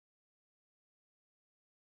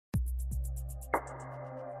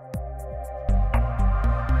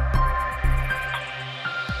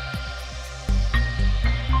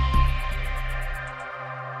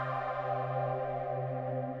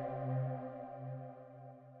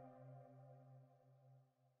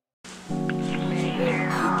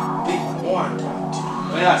want to talk to you.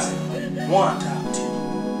 What you say? Want to talk to you.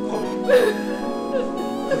 Come here.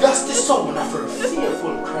 That's the sound of her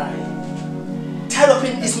fearful cry. Tied up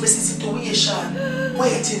in this messy situation,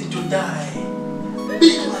 waiting to die.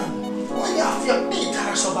 Big man, why you have to beat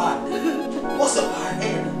her so bad? What's up her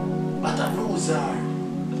head? But a bruiser.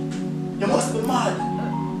 You must be mad.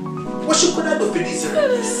 What she could have done to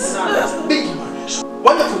deserve this? Big man.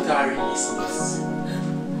 Why you put her in this mess?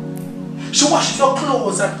 She washes your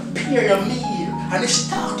clothes and prepare your meal. And if she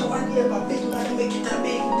talk to her neighbor, big man, you make it a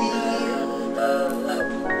big deal.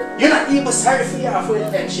 You're not even sorry for her for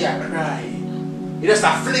it, then she a cry. You just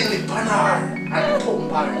a fling lip on her and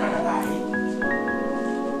thump her in her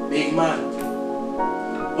eye. Big man,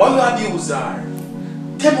 why you abuse her?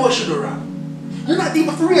 Tell me what she do wrong. You're not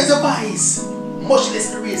even to raise your voice, much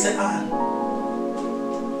less to raise your hand.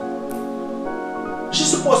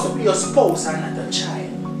 She's supposed to be your spouse and not a child.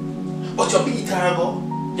 But you beat her go,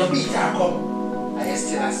 you beat her come, and you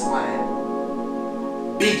still a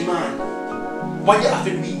smile. Big man, why you have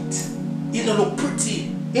to beat? You don't look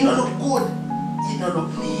pretty, you don't look good, you don't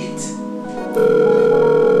look neat.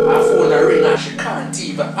 Her phone a ring and she can't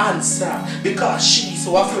even answer because she's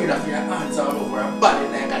so afraid of your hands all over her body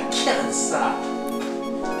like a cancer.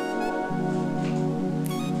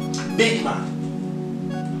 Big man,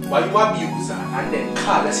 why you abuse her and then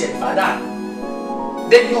call yourself a dad?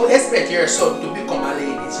 Then you expect your son to become a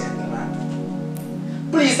ladies gentleman.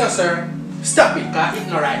 Please now sir, stop it because it's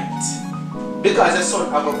not right. Because your son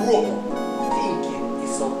have a grow up thinking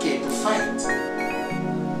it's okay to fight.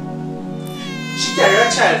 She carry her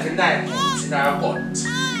child for 9 months in her butt.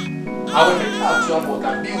 And when we talk to you about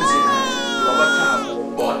abusing her, you have a talk about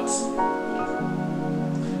butt.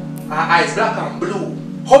 Her eyes black and blue.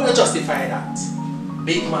 How do you justify that?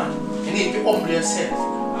 Big man, you need to humble yourself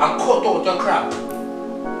and cut out your crap.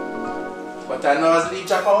 But I know as leave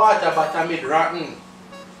jack of water but I made rotten.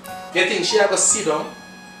 You think she ever sit down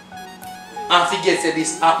and forget that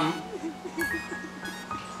this happen?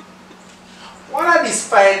 One of these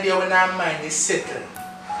fine day when her mind is settled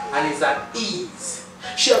and is at ease,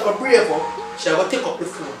 she will go brave up, she will take up the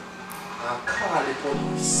phone and call the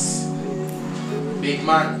police. Big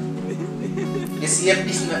man, you see if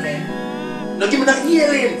this not there, don't give me the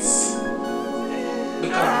aliens.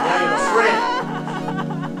 Because I'm your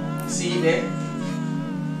friend. See there?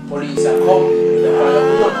 Police are coming. They're on your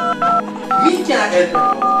own. Me can't help you.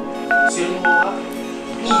 So you know what?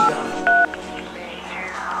 Me can't.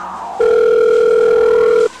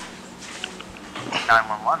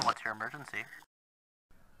 911, what's your emergency?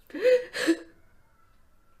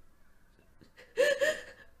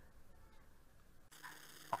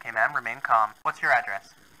 Okay, ma'am, remain calm. What's your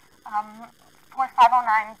address?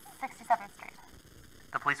 4509 67th Street.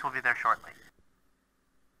 The police will be there shortly.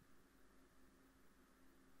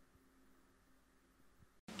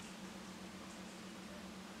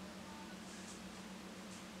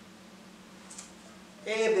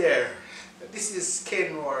 Hey there, this is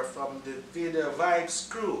Kenmore from the Videovybz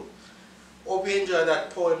crew. Hope you enjoyed that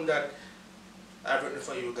poem that I've written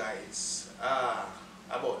for you guys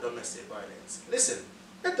about domestic violence. Listen,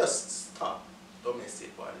 let us stop domestic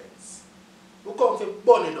violence. We come for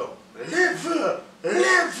burn it down.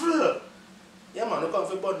 Level! Yeah man, we come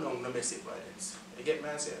for burn down domestic violence. You get me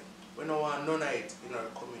I say? We don't want none of it in our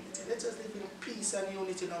community. Let us live in peace and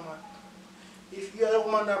unity now man. If you are a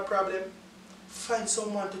woman that have a problem, find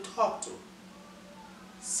someone to talk to.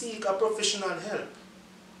 Seek a professional help.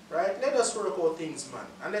 Right? Let us work out things, man.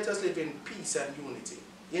 And let us live in peace and unity.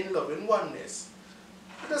 In love, in oneness.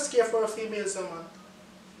 Let us care for our females, man.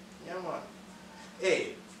 Yeah, man.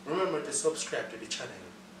 Hey, remember to subscribe to the channel.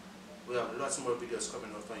 We have lots more videos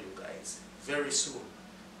coming out for you guys very soon.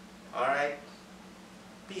 Alright?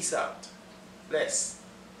 Peace out. Bless.